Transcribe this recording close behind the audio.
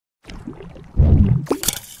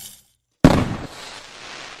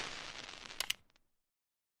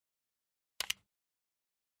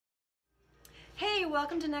Hey,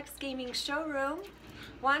 welcome to Next Gaming Showroom.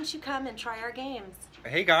 Why don't you come and try our games?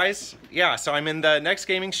 Hey guys, yeah, so I'm in the Next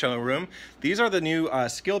Gaming Showroom. These are the new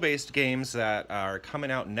skill-based games that are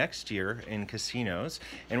coming out next year in casinos,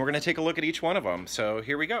 and we're going to take a look at each one of them. So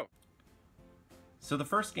here we go. So the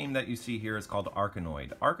first game that you see here is called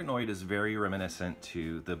Arkanoid. Arkanoid is very reminiscent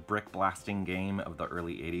to the brick blasting game of the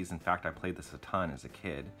early 80s. In fact, I played this a ton as a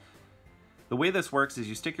kid. The way this works is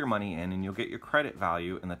you stick your money in and you'll get your credit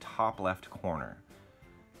value in the top left corner.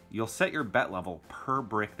 You'll set your bet level per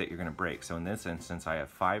brick that you're going to break. So in this instance, I have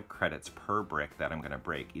 5 credits per brick that I'm going to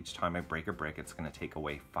break. Each time I break a brick, it's going to take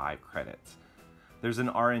away 5 credits. There's an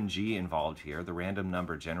RNG involved here. The random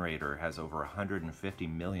number generator has over 150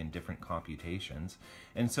 million different computations.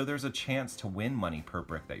 And so there's a chance to win money per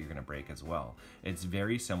brick that you're going to break as well. It's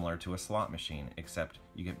very similar to a slot machine, except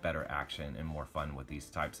you get better action and more fun with these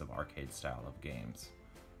types of arcade style of games.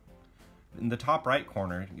 In the top right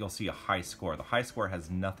corner, you'll see a high score. The high score has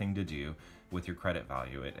nothing to do with your credit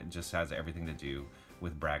value. It just has everything to do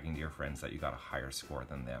with bragging to your friends that you got a higher score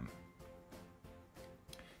than them.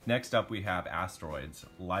 Next up, we have Asteroids.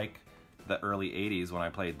 Like the early 80s when I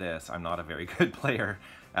played this, I'm not a very good player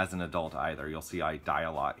as an adult either. You'll see I die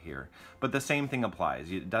a lot here. But the same thing applies.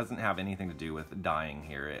 It doesn't have anything to do with dying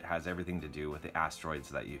here. It has everything to do with the asteroids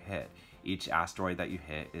that you hit. Each asteroid that you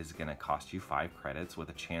hit is going to cost you 5 credits with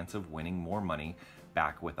a chance of winning more money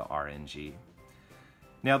back with the RNG.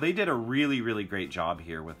 Now, they did a really great job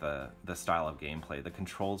here with the style of gameplay. The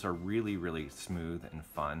controls are really smooth and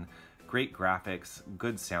fun. Great graphics,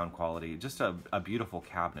 good sound quality, just a beautiful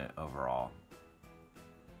cabinet overall.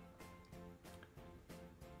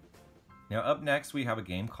 Now up next we have a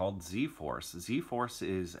game called Z-Force. Z-Force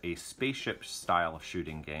is a spaceship style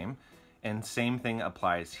shooting game, and same thing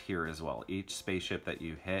applies here as well. Each spaceship that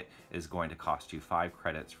you hit is going to cost you 5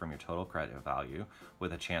 credits from your total credit value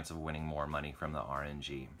with a chance of winning more money from the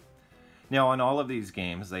RNG. Now on all of these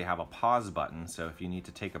games they have a pause button, so if you need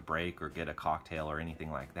to take a break or get a cocktail or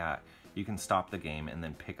anything like that, you can stop the game and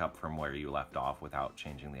then pick up from where you left off without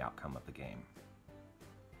changing the outcome of the game.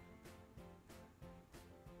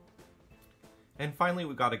 And finally,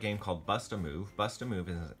 we've got a game called Bust a Move. Bust a Move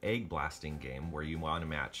is an egg blasting game where you want to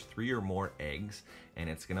match 3 or more eggs and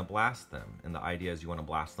it's going to blast them. And the idea is you want to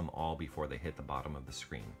blast them all before they hit the bottom of the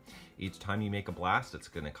screen. Each time you make a blast, it's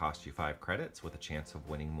going to cost you 5 credits with a chance of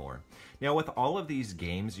winning more. Now, with all of these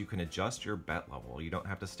games, you can adjust your bet level. You don't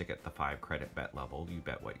have to stick at the 5 credit bet level. You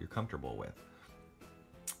bet what you're comfortable with.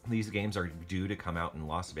 These games are due to come out in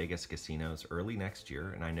Las Vegas casinos early next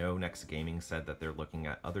year, and I know Next Gaming said that they're looking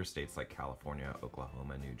at other states like California,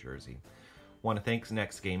 Oklahoma, New Jersey. I want to thank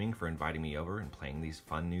Next Gaming for inviting me over and playing these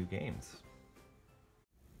fun new games.